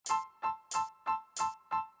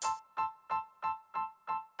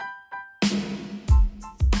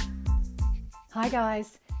Hi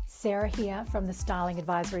guys, Sarah here from the Styling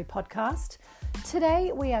Advisory Podcast.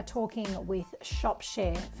 Today we are talking with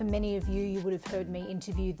Shopshare. For many of you, you would have heard me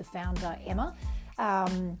interview the founder, Emma,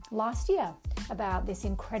 last year about this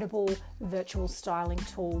incredible virtual styling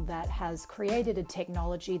tool that has created a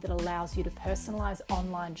technology that allows you to personalize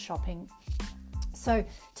online shopping. So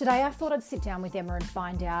today I thought I'd sit down with Emma and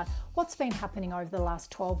find out what's been happening over the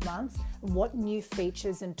last 12 months, what new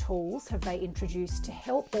features and tools have they introduced to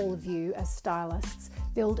help all of you as stylists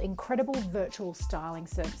build incredible virtual styling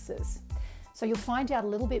services. So you'll find out a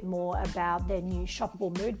little bit more about their new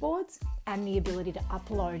shoppable mood boards and the ability to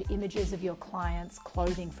upload images of your clients'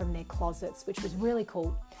 clothing from their closets, which was really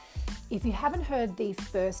cool. If you haven't heard the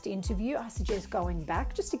first interview, I suggest going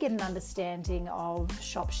back just to get an understanding of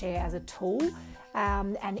Shopshare as a tool.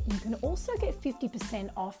 And you can also get 50%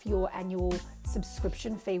 off your annual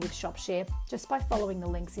subscription fee with Shopshare just by following the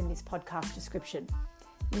links in this podcast description.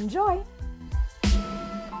 Enjoy!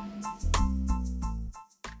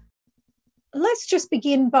 Let's just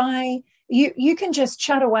begin by, you can just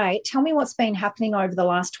chat away. Tell me what's been happening over the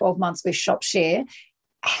last 12 months with Shopshare,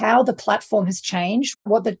 how the platform has changed,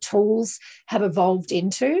 what the tools have evolved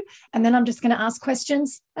into, and then I'm just going to ask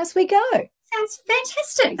questions as we go. Sounds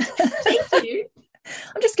fantastic. Thank you.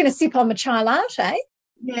 I'm just going to sip on my chai latte.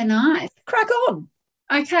 Yeah, nice. Crack on.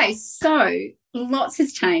 Okay, so lots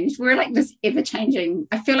has changed. We're like this ever-changing.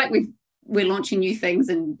 I feel like we're launching new things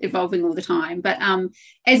and evolving all the time. But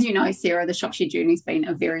as you know, Sarah, the Shopshare journey has been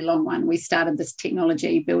a very long one. We started this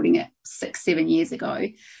technology building it 6-7 years ago.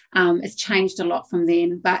 It's changed a lot from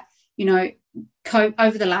then. But, you know,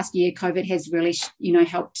 over the last year, COVID has really,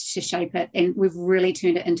 helped to shape it. And we've really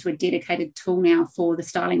turned it into a dedicated tool now for the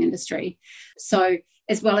styling industry. So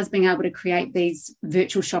as well as being able to create these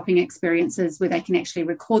virtual shopping experiences where they can actually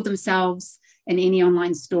record themselves in any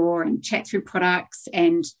online store and chat through products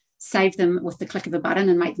and save them with the click of a button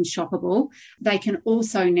and make them shoppable, they can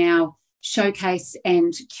also now showcase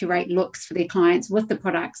and curate looks for their clients with the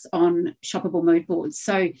products on shoppable mood boards.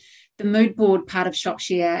 So the mood board part of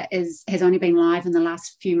Shopshare has only been live in the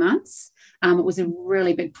last few months. It was a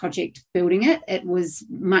really big project building it. It was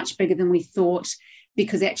much bigger than we thought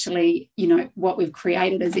because actually, what we've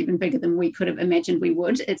created is even bigger than we could have imagined we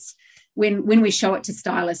would. It's when we show it to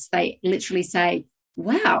stylists, they literally say,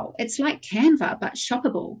 wow, it's like Canva, but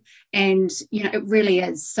shoppable. And, it really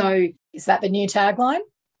is. So is that the new tagline?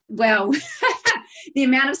 Well, the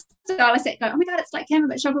amount of stylists that go, oh my God, it's like Canva,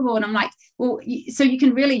 but shoppable. And I'm like, well, so you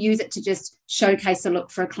can really use it to just showcase a look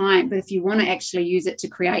for a client. But if you want to actually use it to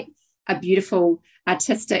create a beautiful,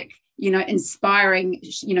 artistic, inspiring,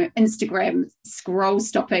 Instagram scroll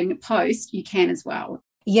stopping post, you can as well.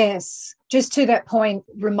 Yes. Just to that point,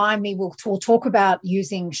 remind me, we'll talk about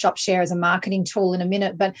using Shopshare as a marketing tool in a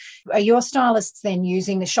minute, but are your stylists then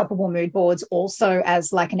using the shoppable mood boards also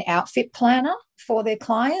as like an outfit planner for their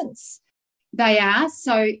clients? They are.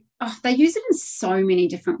 So they use it in so many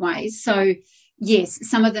different ways. So yes,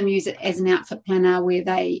 some of them use it as an outfit planner where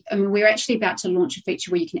we're actually about to launch a feature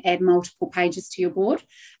where you can add multiple pages to your board,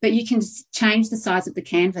 but you can change the size of the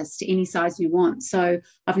canvas to any size you want. So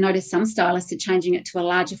I've noticed some stylists are changing it to a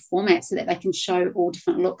larger format so that they can show all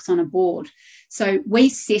different looks on a board. So we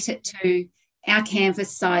set it to our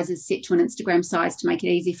canvas size is set to an Instagram size to make it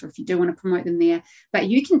easy for if you do want to promote them there. But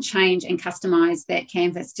you can change and customize that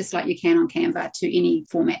canvas just like you can on Canva to any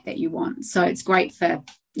format that you want. So it's great for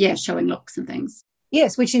showing looks and things.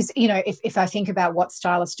 Yes, which is, if I think about what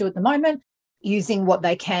stylists do at the moment, using what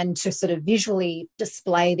they can to sort of visually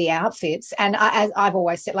display the outfits. And as I've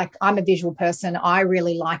always said, like, I'm a visual person. I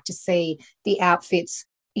really like to see the outfits,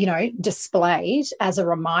 displayed as a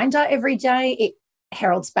reminder every day. It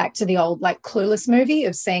heralds back to the old like Clueless movie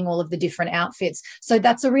of seeing all of the different outfits. So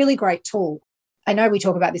that's a really great tool. I know we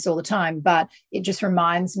talk about this all the time, but it just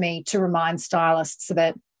reminds me to remind stylists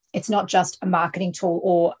that it's not just a marketing tool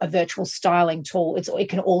or a virtual styling tool. It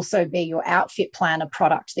can also be your outfit planner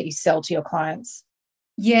product that you sell to your clients.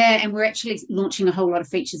 Yeah, and we're actually launching a whole lot of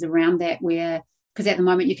features around that because at the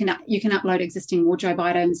moment you can upload existing wardrobe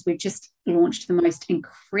items. We've just launched the most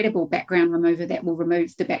incredible background remover that will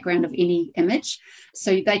remove the background of any image.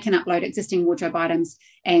 So they can upload existing wardrobe items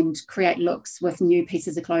and create looks with new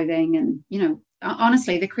pieces of clothing. And,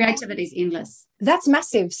 honestly, the creativity is endless. That's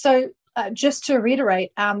massive. So just to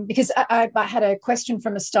reiterate, because I had a question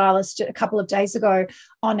from a stylist a couple of days ago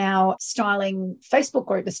on our styling Facebook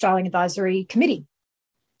group, the Styling Advisory Committee.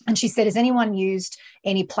 And she said, has anyone used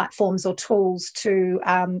any platforms or tools to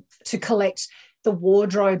collect the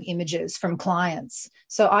wardrobe images from clients?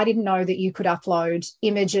 So I didn't know that you could upload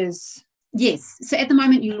images. Yes. So at the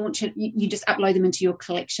moment you launch it, you just upload them into your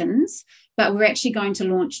collections, but we're actually going to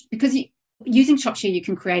launch, because using Shopshare, you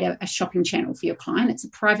can create a shopping channel for your client. It's a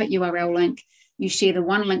private URL link. You share the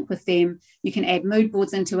one link with them. You can add mood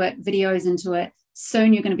boards into it, videos into it.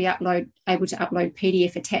 Soon you're going to be able to upload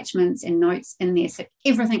PDF attachments and notes in there. So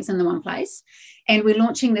everything's in the one place. And we're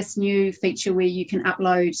launching this new feature where you can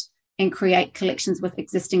upload and create collections with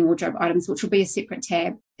existing wardrobe items, which will be a separate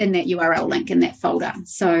tab in that URL link in that folder.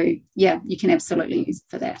 So yeah, you can absolutely use it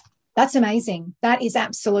for that. That's amazing. That is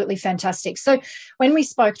absolutely fantastic. So when we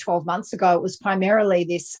spoke 12 months ago, it was primarily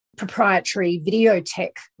this proprietary video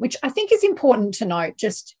tech, which I think is important to note,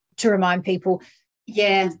 just to remind people.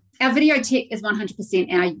 Yeah, our video tech is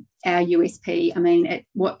 100% our USP. I mean,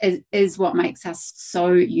 what makes us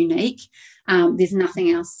so unique. There's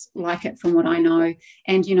nothing else like it from what I know.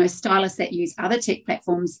 And, stylists that use other tech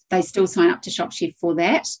platforms, they still sign up to Shopshare for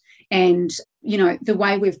that. And, the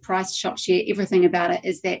way we've priced Shopshare, everything about it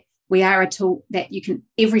is that we are a tool that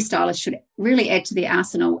every stylist should really add to their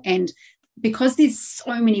arsenal. And because there's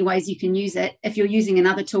so many ways you can use it, if you're using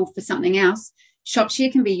another tool for something else,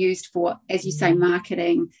 Shopshare can be used for, as you say,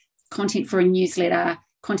 marketing, content for a newsletter,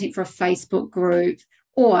 content for a Facebook group,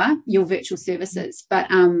 or your virtual services. But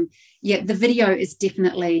the video is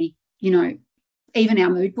definitely, even our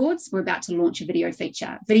mood boards, we're about to launch a video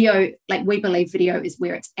feature. Video, we believe video is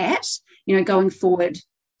where it's at, going forward.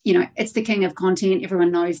 It's the king of content.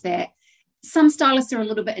 Everyone knows that. Some stylists are a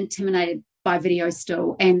little bit intimidated by video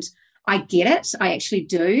still, and I get it. I actually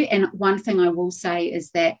do. And one thing I will say is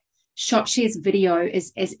that Shopshare's video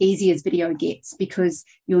is as easy as video gets, because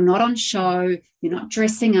you're not on show, you're not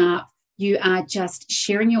dressing up, you are just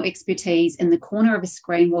sharing your expertise in the corner of a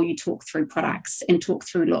screen while you talk through products and talk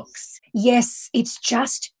through looks. Yes, it's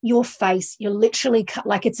just your face. You're literally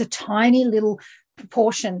it's a tiny little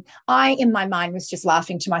proportion. I, in my mind, was just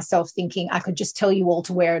laughing to myself, thinking I could just tell you all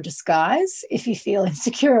to wear a disguise if you feel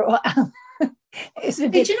insecure. But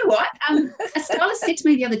you know what? A stylist said to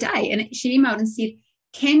me the other day, and she emailed and said,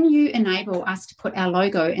 can you enable us to put our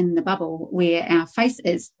logo in the bubble where our face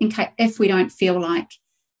is, in case if we don't feel like,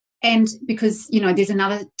 and because, there's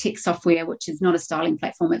another tech software, which is not a styling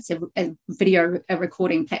platform, it's a video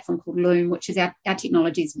recording platform called Loom, which is our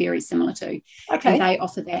technology is very similar to. Okay. And they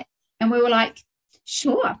offer that. And we were like,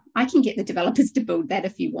 sure, I can get the developers to build that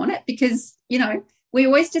if you want it, because, we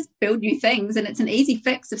always just build new things, and it's an easy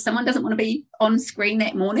fix if someone doesn't want to be on screen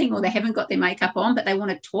that morning, or they haven't got their makeup on, but they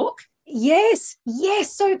want to talk. Yes.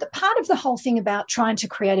 So the part of the whole thing about trying to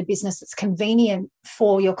create a business that's convenient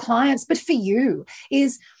for your clients, but for you,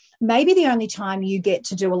 is maybe the only time you get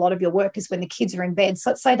to do a lot of your work is when the kids are in bed.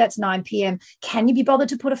 So let's say that's 9 p.m. Can you be bothered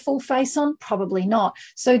to put a full face on? Probably not.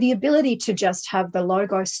 So the ability to just have the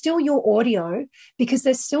logo, still your audio, because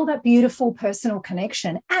there's still that beautiful personal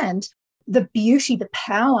connection, and the beauty, the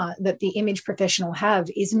power that the image professional have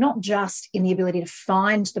is not just in the ability to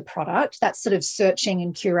find the product, that's sort of searching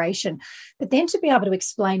and curation, but then to be able to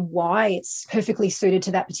explain why it's perfectly suited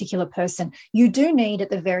to that particular person. You do need,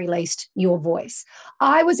 at the very least, your voice.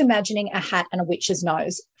 I was imagining a hat and a witch's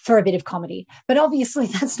nose for a bit of comedy, but obviously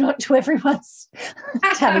that's not to everyone's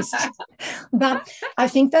taste. But I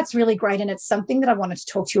think that's really great, and it's something that I wanted to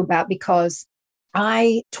talk to you about, because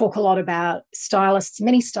I talk a lot about stylists,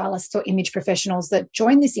 many stylists or image professionals that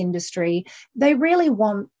join this industry. They really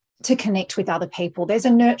want to connect with other people. There's a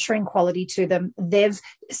nurturing quality to them.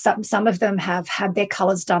 Some of them have had their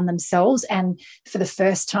colours done themselves, and for the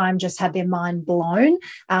first time just had their mind blown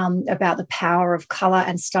about the power of colour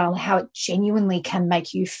and style, how it genuinely can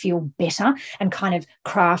make you feel better and kind of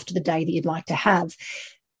craft the day that you'd like to have.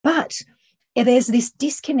 But there's this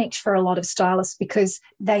disconnect for a lot of stylists, because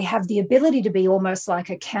they have the ability to be almost like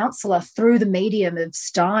a counsellor through the medium of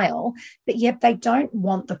style, but yet they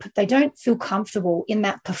don't feel comfortable in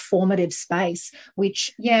that performative space,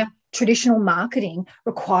 which traditional marketing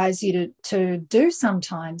requires you to do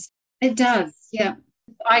sometimes. It does, yeah.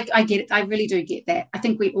 I get it. I really do get that. I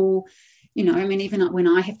think we all, even when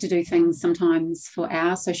I have to do things sometimes for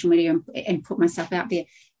our social media and put myself out there,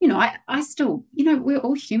 I still, we're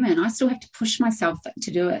all human. I still have to push myself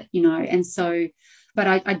to do it, and so, but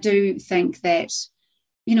I do think that,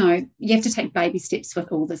 you have to take baby steps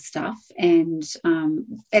with all this stuff. And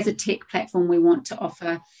as a tech platform, we want to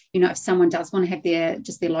offer, if someone does want to have their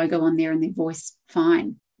logo on there and their voice,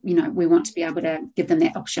 fine. We want to be able to give them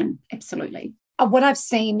that option. Absolutely. What I've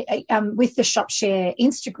seen with the Shopshare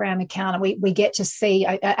Instagram account, we get to see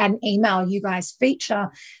an email. You guys feature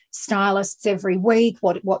stylists every week.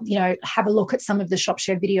 Have a look at some of the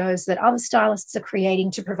Shopshare videos that other stylists are creating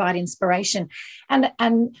to provide inspiration,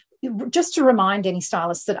 and just to remind any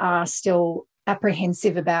stylists that are still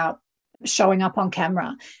apprehensive about showing up on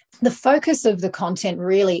camera, the focus of the content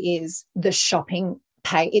really is the shopping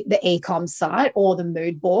the e-com site or the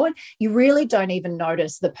mood board, you really don't even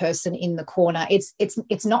notice the person in the corner.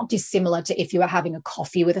 It's not dissimilar to if you were having a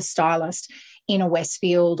coffee with a stylist in a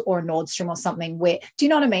Westfield or a Nordstrom or something, where, do you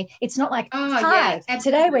know what I mean? It's not like, hi,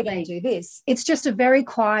 today we're going to do this. It's just a very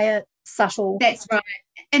quiet, subtle. That's right.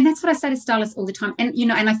 And that's what I say to stylists all the time. And,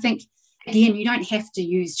 and I think, again, you don't have to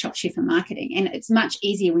use Shopshare for marketing. And it's much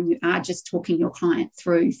easier when you are just talking your client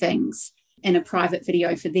through things in a private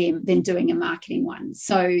video for them than doing a marketing one.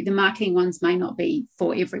 So the marketing ones may not be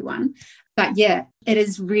for everyone. But yeah, it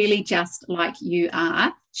is really just like you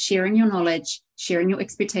are sharing your knowledge, sharing your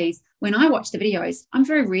expertise. When I watch the videos, I'm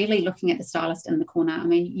very rarely looking at the stylist in the corner. I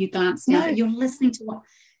mean, you glance down, but you're listening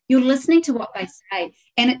to what they say,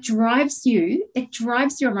 and it drives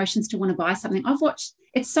your emotions to want to buy something.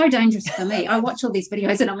 It's so dangerous for me. I watch all these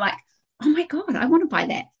videos and I'm like, oh my God, I want to buy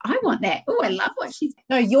that. I want that. Oh, I love what she's.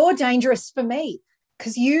 No, you're dangerous for me,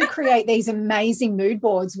 because you create these amazing mood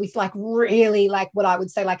boards with like really like what I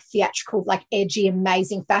would say like theatrical, like edgy,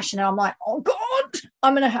 amazing fashion. And I'm like, oh God,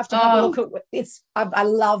 I'm going to have a look at it's. I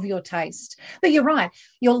love your taste. But you're right.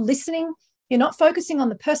 You're listening. You're not focusing on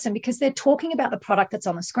the person because they're talking about the product that's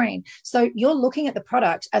on the screen. So you're looking at the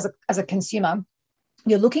product as a consumer.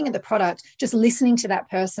 You're looking at the product, just listening to that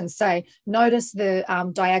person say, notice the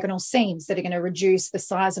diagonal seams that are going to reduce the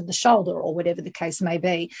size of the shoulder or whatever the case may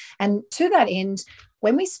be. And to that end,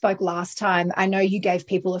 when we spoke last time, I know you gave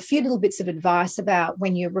people a few little bits of advice about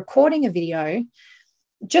when you're recording a video,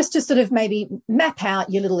 just to sort of maybe map out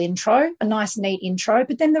your little intro, a nice, neat intro,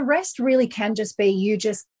 but then the rest really can just be you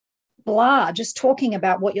just just talking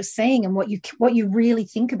about what you're seeing and what you really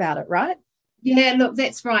think about it, right? Yeah, look,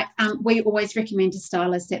 that's right. We always recommend to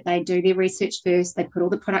stylists that they do their research first. They put all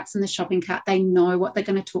the products in the shopping cart. They know what they're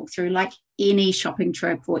going to talk through, like any shopping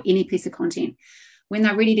trip or any piece of content. When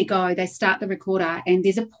they're ready to go, they start the recorder and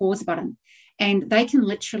there's a pause button. And they can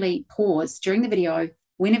literally pause during the video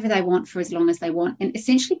whenever they want for as long as they want and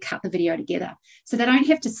essentially cut the video together. So they don't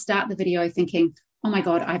have to start the video thinking, oh my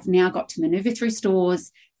God, I've now got to maneuver through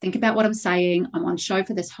stores, think about what I'm saying. I'm on show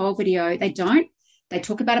for this whole video. They don't. They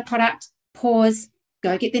talk about a product, pause,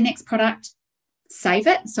 go get the next product, save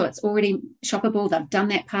it so it's already shoppable. They've done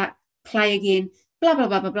that part, play again, blah, blah,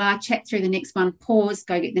 blah, blah, blah, chat through the next one, pause,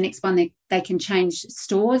 go get the next one. They can change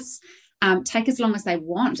stores, take as long as they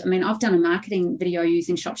want. I mean, I've done a marketing video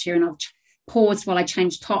using Shopshare and I've paused while I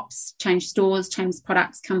change tops, change stores, change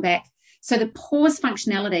products, come back. So the pause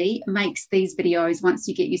functionality makes these videos, once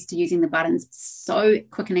you get used to using the buttons, so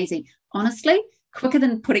quick and easy. Honestly, quicker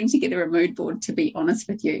than putting together a mood board, to be honest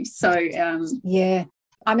with you. So, yeah.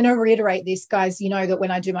 I'm going to reiterate this, guys. You know that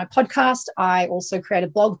when I do my podcast, I also create a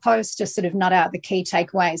blog post to sort of nut out the key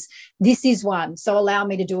takeaways. This is one, so allow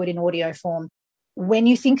me to do it in audio form. When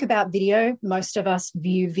you think about video, most of us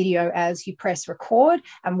view video as you press record,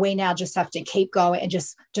 and we now just have to keep going and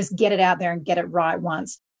just get it out there and get it right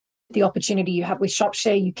once. The opportunity you have with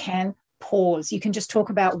Shopshare, you can pause. You can just talk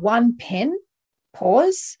about one pen,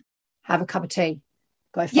 pause, have a cup of tea,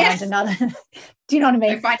 go find another. Do you know what I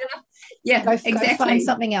mean? Go find another. Yeah, exactly. Go find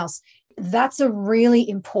something else. That's a really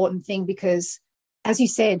important thing because, as you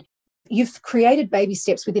said, you've created baby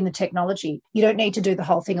steps within the technology. You don't need to do the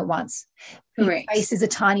whole thing at once. Correct. Your face is a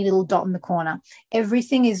tiny little dot in the corner.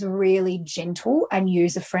 Everything is really gentle and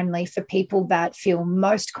user-friendly for people that feel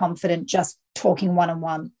most confident just talking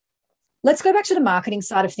one-on-one. Let's go back to the marketing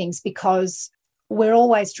side of things, because we're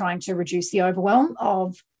always trying to reduce the overwhelm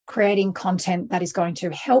of creating content that is going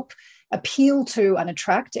to help appeal to and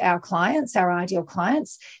attract our clients, our ideal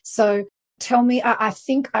clients. So tell me, I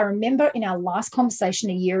think I remember in our last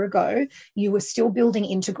conversation a year ago, you were still building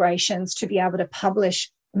integrations to be able to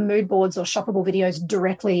publish mood boards or shoppable videos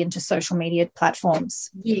directly into social media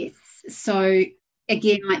platforms. Yes. So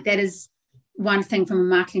again, like that is one thing from a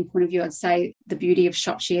marketing point of view. I'd say the beauty of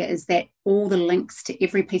Shopshare is that all the links to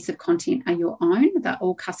every piece of content are your own. They're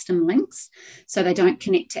all custom links, so they don't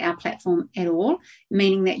connect to our platform at all,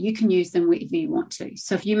 meaning that you can use them wherever you want to.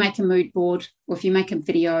 So if you make a mood board or if you make a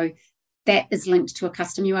video, that is linked to a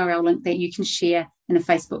custom URL link that you can share in a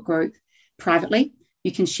Facebook group privately.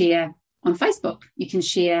 You can share on Facebook. You can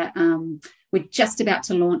share. We're just about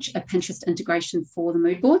to launch a Pinterest integration for the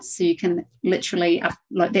mood boards, so you can literally,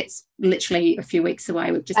 that's literally a few weeks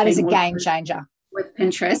away. That is a game changer with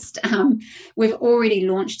Pinterest. We've already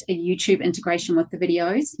launched a YouTube integration with the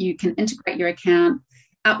videos. You can integrate your account,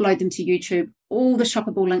 upload them to YouTube. All the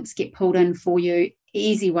shoppable links get pulled in for you.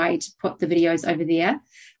 Easy way to put the videos over there.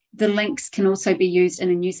 The links can also be used in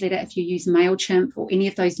a newsletter. If you use MailChimp or any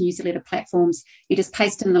of those newsletter platforms, you just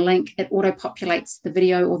paste in the link, it auto-populates the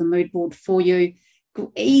video or the mood board for you.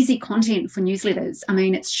 Easy content for newsletters. I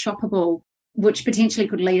mean, it's shoppable which potentially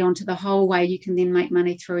could lead on to the whole way you can then make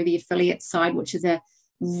money through the affiliate side, which is a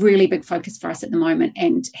really big focus for us at the moment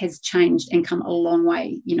and has changed and come a long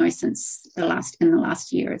way, since in the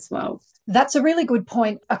last year as well. That's a really good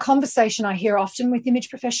point. A conversation I hear often with image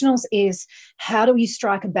professionals is, how do you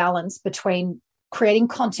strike a balance between creating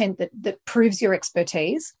content that proves your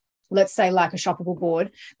expertise, let's say like a shoppable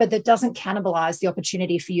board, but that doesn't cannibalize the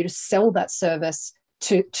opportunity for you to sell that service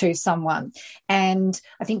to someone. And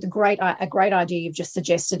I think a great idea you've just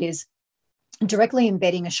suggested is directly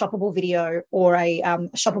embedding a shoppable video or a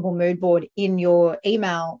shoppable mood board in your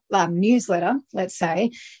email newsletter, let's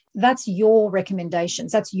say. That's your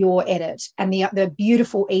recommendations, that's your edit. And the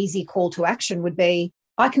beautiful, easy call to action would be,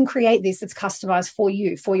 I can create this that's customized for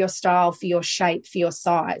you, for your style, for your shape, for your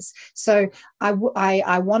size. So I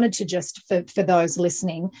wanted to just, for those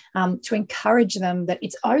listening, to encourage them that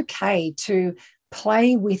it's okay to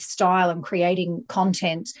play with style and creating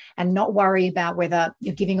content and not worry about whether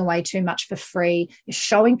you're giving away too much for free. You're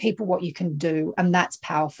showing people what you can do, and that's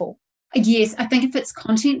powerful. Yes, I think if it's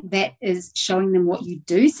content that is showing them what you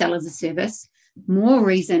do sell as a service, more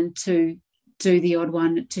reason to do the odd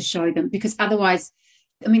one to show them, because otherwise,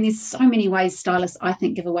 there's so many ways stylists, I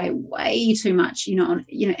think, give away way too much.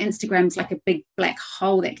 Instagram's like a big black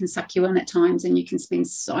hole that can suck you in at times, and you can spend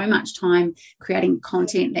so much time creating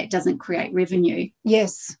content that doesn't create revenue.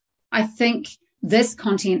 Yes. I think this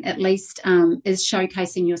content at least is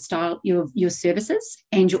showcasing your style, your services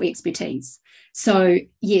and your expertise. So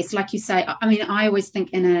yes, like you say, I always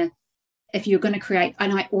think if you're going to create,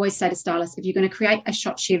 and I always say to stylists, if you're going to create a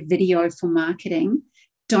Shopshare video for marketing,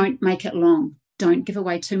 don't make it long. Don't give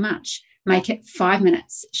away too much. Make it 5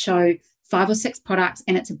 minutes, show 5 or 6 products,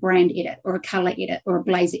 and it's a brand edit or a color edit or a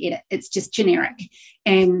blazer edit. It's just generic.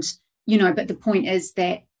 And, but the point is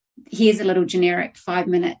that here's a little generic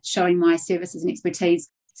 5-minute showing my services and expertise,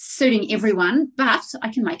 suiting everyone, but I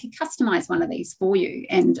can make a customized one of these for you.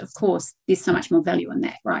 And of course, there's so much more value in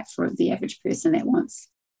that, right, for the average person that wants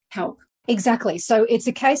help. Exactly. So it's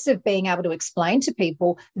a case of being able to explain to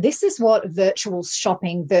people, this is what virtual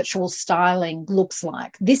shopping, virtual styling looks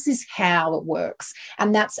like. This is how it works.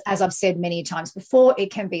 And that's, as I've said many times before,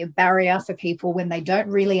 it can be a barrier for people when they don't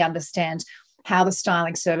really understand how the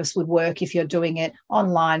styling service would work if you're doing it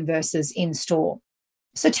online versus in store.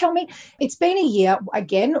 So tell me, it's been a year,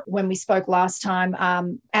 again, when we spoke last time,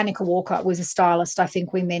 Annika Walker was a stylist, I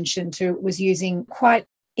think we mentioned, who was using quite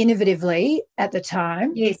innovatively at the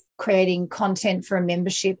time, yes, creating content for a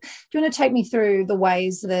membership. Do you want to take me through the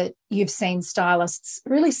ways that you've seen stylists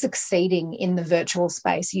really succeeding in the virtual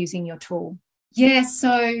space using your tool? Yeah,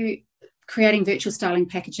 so creating virtual styling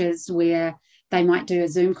packages where they might do a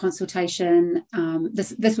Zoom consultation.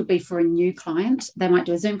 This would be for a new client. They might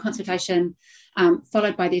do a Zoom consultation,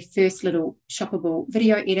 followed by their first little shoppable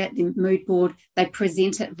video edit, then mood board. They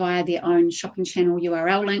present it via their own shopping channel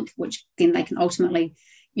URL link, which then they can ultimately,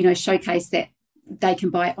 showcase that they can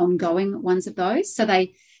buy ongoing ones of those. So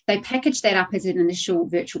they package that up as an initial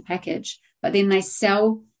virtual package, but then they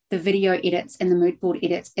sell the video edits and the mood board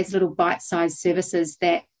edits as little bite-sized services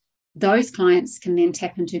that those clients can then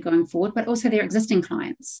tap into going forward, but also their existing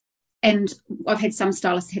clients. And I've had some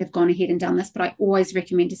stylists that have gone ahead and done this, but I always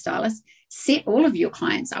recommend to stylists, set all of your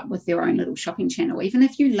clients up with their own little shopping channel, even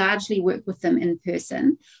if you largely work with them in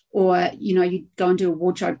person, or, you go and do a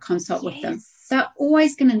wardrobe consult with them. They're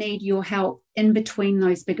always going to need your help in between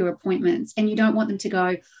those bigger appointments. And you don't want them to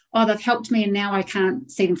go, oh, they've helped me and now I can't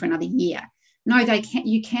see them for another year. No, they can.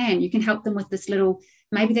 You can help them with this little,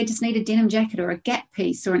 maybe they just need a denim jacket or a Gap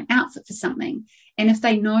piece or an outfit for something. And if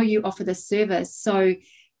they know you offer this service, so,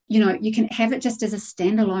 you can have it just as a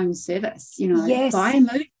standalone service, yes. Buy a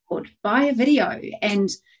mood board, buy a video and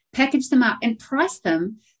package them up and price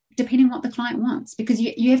them depending on what the client wants, because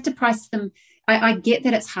you have to price them. I get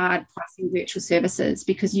that it's hard pricing virtual services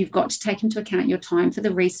because you've got to take into account your time for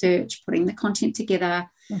the research, putting the content together.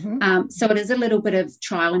 Mm-hmm. So it is a little bit of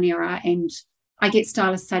trial and error. And I get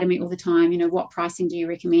stylists say to me all the time, what pricing do you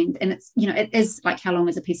recommend? And it's, it is like how long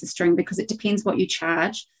is a piece of string, because it depends what you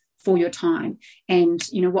charge for your time and,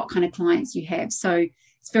 what kind of clients you have. So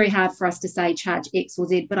it's very hard for us to say charge X or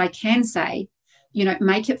Z, but I can say,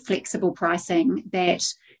 make it flexible pricing that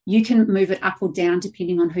you can move it up or down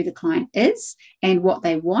depending on who the client is and what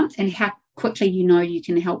they want and how quickly you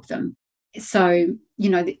can help them. So,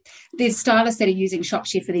 there's stylists that are using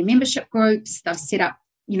Shopshare for their membership groups. They've set up,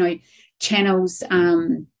 channels.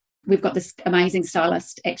 We've got this amazing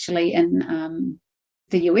stylist actually in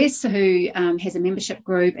the US who has a membership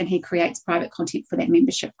group, and he creates private content for that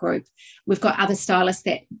membership group. We've got other stylists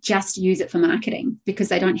that just use it for marketing because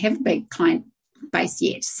they don't have a big client base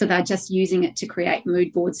yet. So they're just using it to create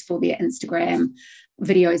mood boards for their Instagram,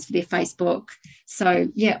 videos for their Facebook. So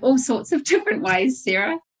yeah, all sorts of different ways,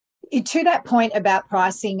 Sarah. To that point about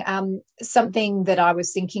pricing, something that I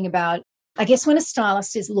was thinking about, I guess when a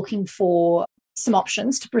stylist is looking for some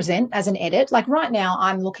options to present as an edit, like right now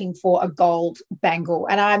I'm looking for a gold bangle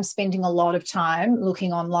and I'm spending a lot of time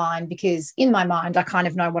looking online because in my mind I kind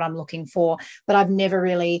of know what I'm looking for, but I've never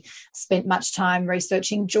really spent much time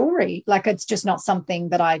researching jewelry. Like it's just not something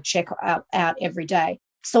that I check out every day.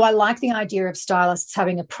 So I like the idea of stylists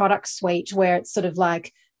having a product suite where it's sort of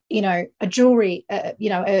like, a jewelry,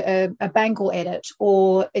 a bangle edit,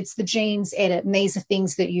 or it's the jeans edit, and these are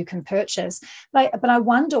things that you can purchase. But I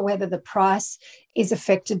wonder whether the price is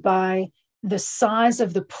affected by the size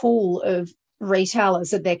of the pool of retailers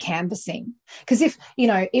that they're canvassing. Because if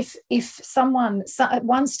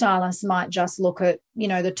one stylist might just look at,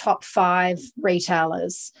 the top 5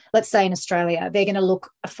 retailers, let's say in Australia, they're going to look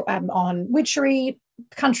on Witchery,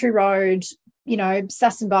 Country Road,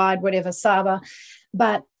 Sass and Bide, whatever, Saba.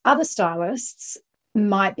 But other stylists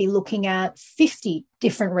might be looking at 50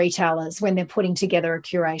 different retailers when they're putting together a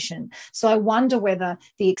curation. So I wonder whether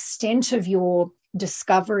the extent of your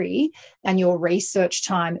discovery and your research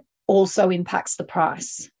time also impacts the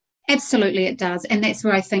price. Absolutely, it does. And that's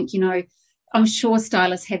where I think, I'm sure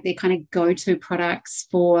stylists have their kind of go-to products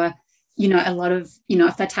for, a lot of,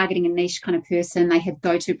 if they're targeting a niche kind of person, they have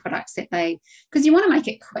go-to products because you want to make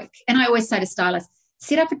it quick. And I always say to stylists,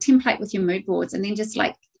 set up a template with your mood boards and then just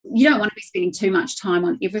you don't want to be spending too much time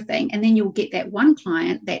on everything. And then you'll get that one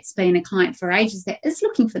client that's been a client for ages that is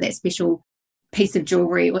looking for that special piece of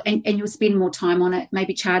jewelry and you'll spend more time on it,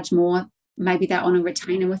 maybe charge more, maybe they're on a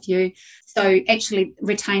retainer with you. So actually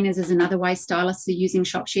retainers is another way stylists are using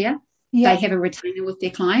Shopshare. Yeah. They have a retainer with their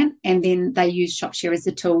client and then they use Shopshare as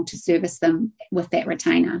a tool to service them with that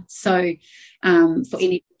retainer. So for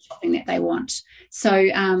any shopping that they want. So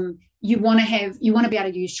you want to be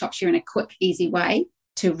able to use Shopshare in a quick, easy way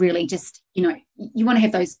to really just, you want to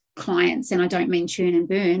have those clients, and I don't mean churn and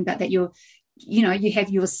burn, but that you have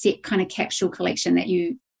your set kind of capsule collection that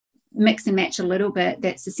you mix and match a little bit.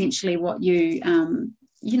 That's essentially what you,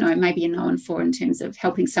 maybe you're known for in terms of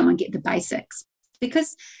helping someone get the basics.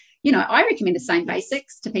 Because, I recommend the same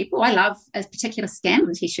basics to people. I love a particular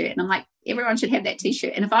Scandal t-shirt, and I'm like, everyone should have that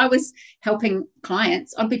t-shirt. And if I was helping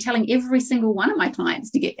clients, I'd be telling every single one of my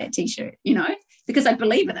clients to get that t-shirt, because I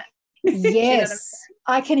believe in it. Yes.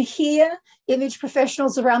 I can hear image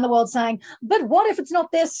professionals around the world saying, but what if it's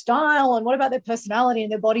not their style? And what about their personality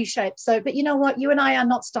and their body shape? So, but you know what? You and I are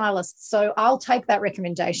not stylists. So I'll take that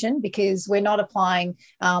recommendation because we're not applying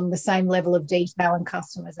the same level of detail and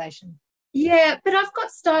customization. Yeah, but I've got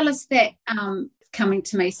stylists that coming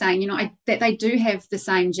to me saying, that they do have the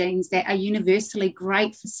same genes that are universally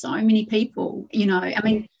great for so many people. I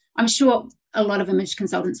mean, I'm sure a lot of image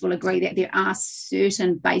consultants will agree that there are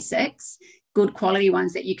certain basics, good quality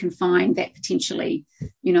ones that you can find that potentially,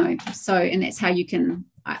 and that's how you can,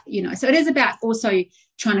 so it is about also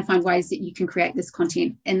trying to find ways that you can create this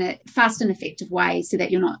content in a fast and effective way so that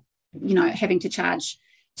you're not, having to charge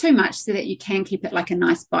too much, so that you can keep it like a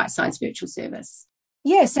nice bite-sized virtual service.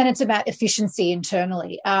 Yes, and it's about efficiency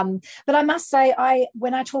internally. But I must say,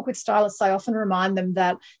 when I talk with stylists, I often remind them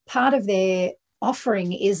that part of their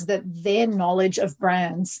offering is that their knowledge of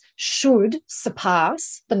brands should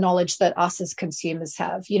surpass the knowledge that us as consumers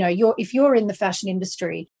have. If you're in the fashion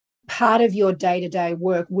industry, part of your day-to-day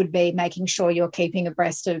work would be making sure you're keeping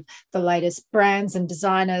abreast of the latest brands and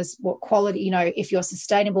designers, what quality, if you're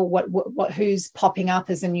sustainable, what who's popping up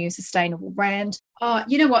as a new sustainable brand. Oh,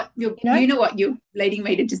 you know what you're leading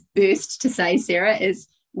me to just burst to say, Sarah,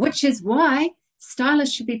 which is why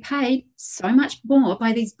stylists should be paid so much more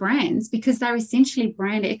by these brands, because they're essentially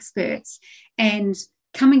brand experts. And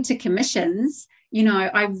coming to commissions,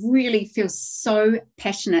 I really feel so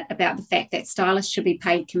passionate about the fact that stylists should be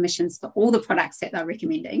paid commissions for all the products that they're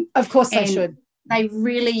recommending. Of course they should. They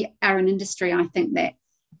really are an industry, I think, that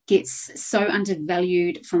gets so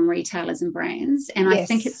undervalued from retailers and brands. And yes. I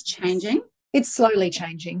think it's changing. It's slowly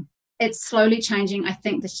changing. I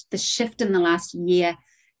think the shift in the last year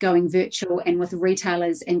going virtual, and with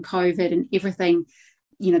retailers and COVID and everything,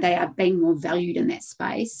 they are being more valued in that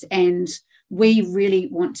space. And we really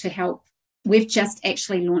want to help. We've just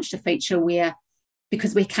actually launched a feature where,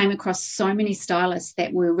 because we came across so many stylists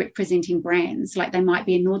that were representing brands, like they might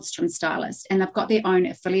be a Nordstrom stylist and they've got their own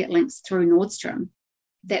affiliate links through Nordstrom.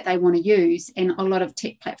 that they want to use, and a lot of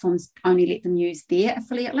tech platforms only let them use their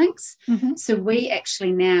affiliate links. So we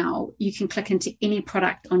actually now, you can click into any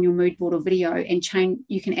product on your mood board or video and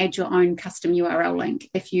you can add your own custom URL link.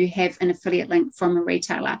 If you have an affiliate link from a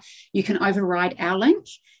retailer, you can override our link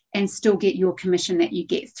and still get your commission that you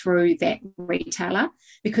get through that retailer,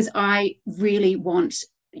 because I really want,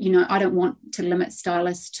 I don't want to limit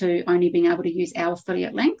stylists to only being able to use our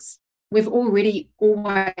affiliate links. We've already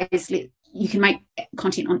always you can make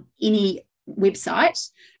content on any website,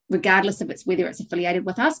 regardless of whether it's affiliated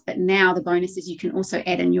with us. But now the bonus is you can also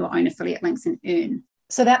add in your own affiliate links and earn.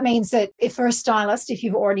 So that means that if for a stylist, if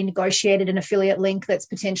you've already negotiated an affiliate link that's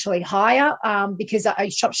potentially higher, because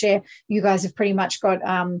Shopshare, you guys have pretty much got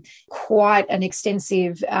quite an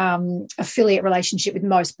extensive affiliate relationship with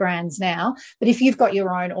most brands now. But if you've got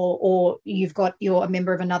your own, or you're a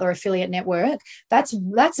member of another affiliate network, that's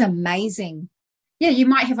amazing. Yeah, you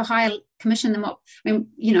might have a higher commission than what,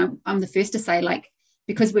 I'm the first to say,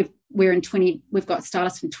 because we've got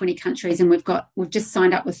stylists from 20 countries, and we've just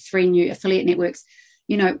signed up with 3 new affiliate networks.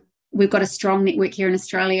 We've got a strong network here in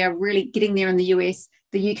Australia, really getting there in the US,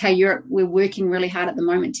 the UK, Europe. We're working really hard at the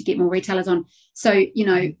moment to get more retailers on. So,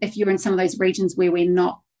 if you're in some of those regions where we're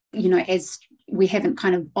not, as we haven't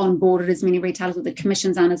kind of onboarded as many retailers, or the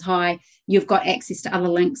commissions aren't as high, you've got access to other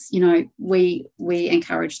links. We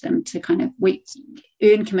encourage them to we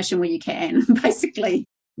earn commission where you can, basically.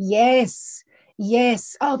 Yes.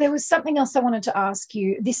 Oh, there was something else I wanted to ask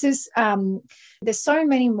you. This is, there's so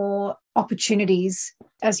many more opportunities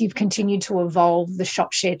as you've continued to evolve the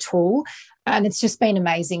Shopshare tool. And it's just been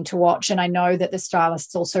amazing to watch. And I know that the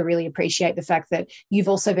stylists also really appreciate the fact that you've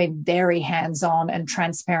also been very hands-on and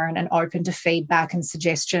transparent and open to feedback and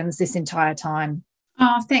suggestions this entire time.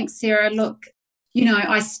 Oh, thanks, Sarah. Look,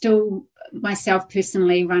 I still myself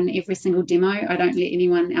personally run every single demo. I don't let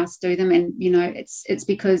anyone else do them. And, it's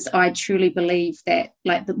because I truly believe that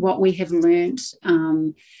what we have learned,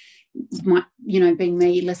 being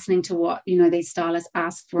me, listening to what, these stylists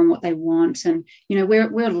ask for and what they want. And,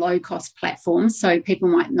 we're a low cost platform, so people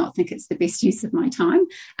might not think it's the best use of my time.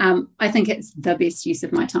 I think it's the best use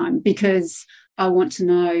of my time, because I want to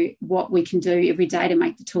know what we can do every day to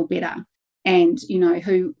make the tool better, and,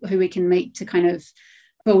 who we can meet to kind of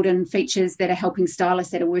build in features that are helping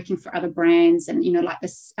stylists that are working for other brands. And,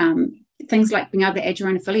 this, things like being able to add your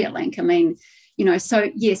own affiliate link. So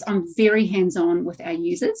yes, I'm very hands-on with our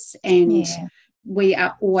users, and we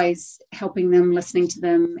are always helping them, listening to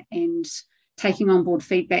them, and taking on board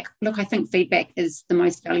feedback. Look, I think feedback is the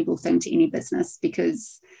most valuable thing to any business,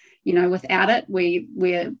 because, without it,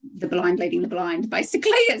 we're the blind leading the blind,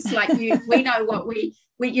 basically. It's like we know what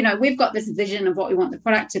we've got this vision of what we want the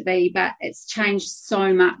product to be, but it's changed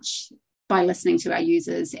so much by listening to our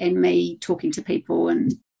users and me talking to people.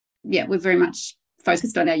 And we're very much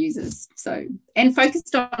focused on our users, and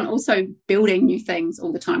focused on also building new things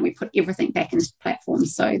all the time. We put everything back into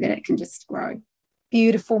platforms so that it can just grow.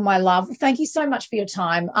 Beautiful, my love. Thank you so much for your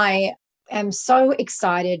time. I am so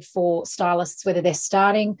excited for stylists, whether they're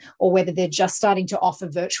starting or whether they're just starting to offer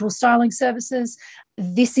virtual styling services.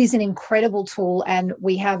 This is an incredible tool, and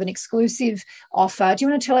we have an exclusive offer. Do you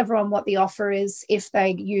want to tell everyone what the offer is if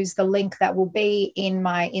they use the link that will be in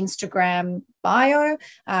my Instagram bio,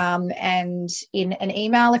 and in an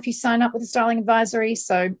email if you sign up with the Styling Advisory?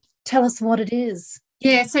 So tell us what it is.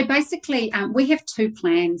 Yeah, so basically we have 2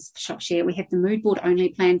 plans for Shopshare. We have the mood board only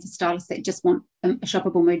plan for stylists that just want a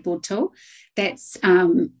shoppable mood board tool. That's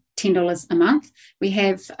 $10 a month. We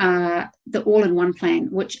have the all-in-one plan,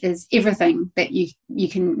 which is everything that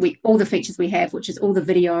all the features we have, which is all the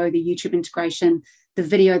video, the YouTube integration, the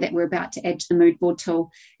video that we're about to add to the mood board tool,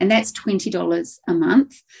 and that's $20 a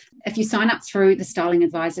month. If you sign up through the Styling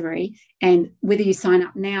Advisory, and whether you sign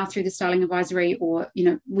up now through the Styling Advisory or,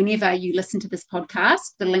 whenever you listen to this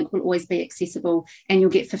podcast, the link will always be accessible, and you'll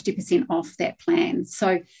get 50% off that plan.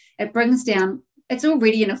 So it brings down, it's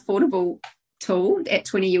already an affordable tool at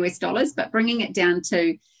 $20 but bringing it down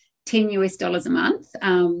to $10 a month.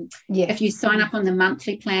 If you sign up on the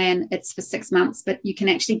monthly plan, it's for 6 months, but you can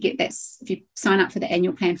actually get that if you sign up for the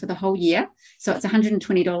annual plan for the whole year. So it's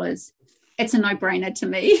 $120. It's a no-brainer to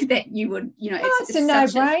me that you would, it's a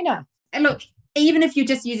no-brainer. And look, even if you're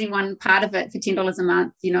just using one part of it for $10 a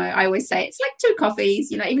month, I always say it's like 2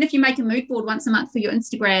 coffees. Even if you make a mood board once a month for your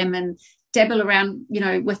Instagram and dabble around,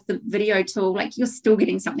 with the video tool, you're still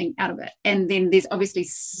getting something out of it. And then there's obviously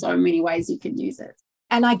so many ways you can use it.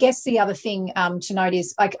 And I guess the other thing to note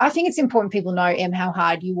is, like, I think it's important people know, Em, how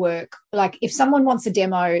hard you work. Like, if someone wants a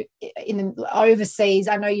demo in overseas,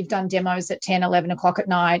 I know you've done demos at 10, 11 o'clock at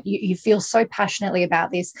night. You feel so passionately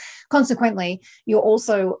about this. Consequently, you're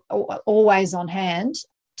also always on hand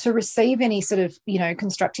to receive any sort of,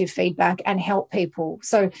 constructive feedback and help people.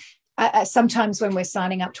 So sometimes when we're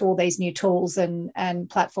signing up to all these new tools and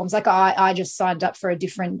platforms, like I just signed up for a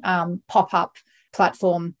different pop-up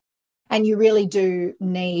platform. And you really do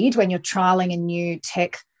need, when you're trialing a new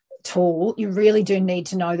tech tool, you really do need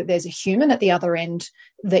to know that there's a human at the other end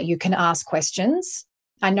that you can ask questions.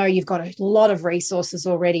 I know you've got a lot of resources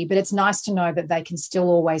already, but it's nice to know that they can still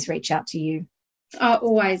always reach out to you. Oh,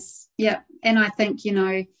 always. Yeah. And I think,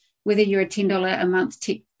 whether you're a $10 a month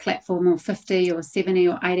tech platform or 50 or 70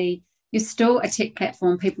 or 80, you're still a tech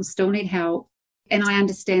platform. People still need help. And I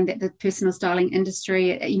understand that the personal styling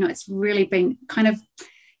industry, it's really been kind of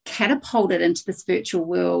catapulted into this virtual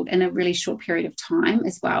world in a really short period of time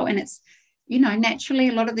as well. And it's, naturally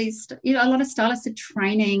a lot of stylists are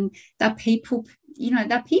training. They're people,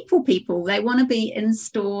 they're people. They want to be in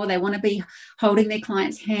store. They want to be holding their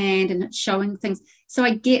client's hand and showing things. So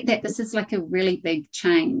I get that this is like a really big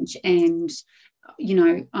change, and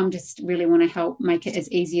I'm just really want to help make it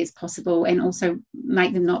as easy as possible, and also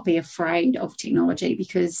make them not be afraid of technology,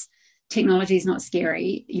 because technology is not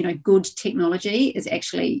scary. Good technology is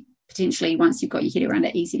actually potentially, once you've got your head around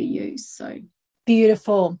it, easy to use. So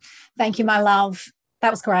beautiful. Thank you, my love. That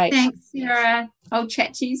was great. Thanks, Sarah. I'll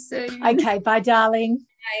chat to you soon. Okay, bye, darling.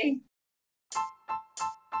 Bye.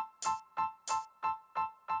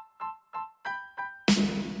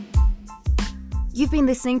 You've been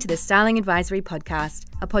listening to the Styling Advisory Podcast,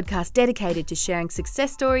 a podcast dedicated to sharing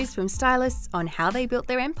success stories from stylists on how they built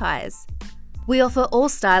their empires. We offer all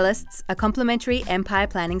stylists a complimentary empire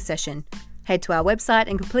planning session. Head to our website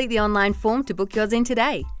and complete the online form to book yours in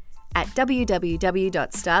today at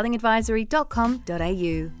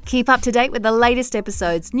www.stylingadvisory.com.au. Keep up to date with the latest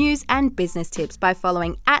episodes, news and business tips by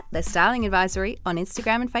following @The Styling Advisory on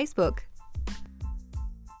Instagram and Facebook.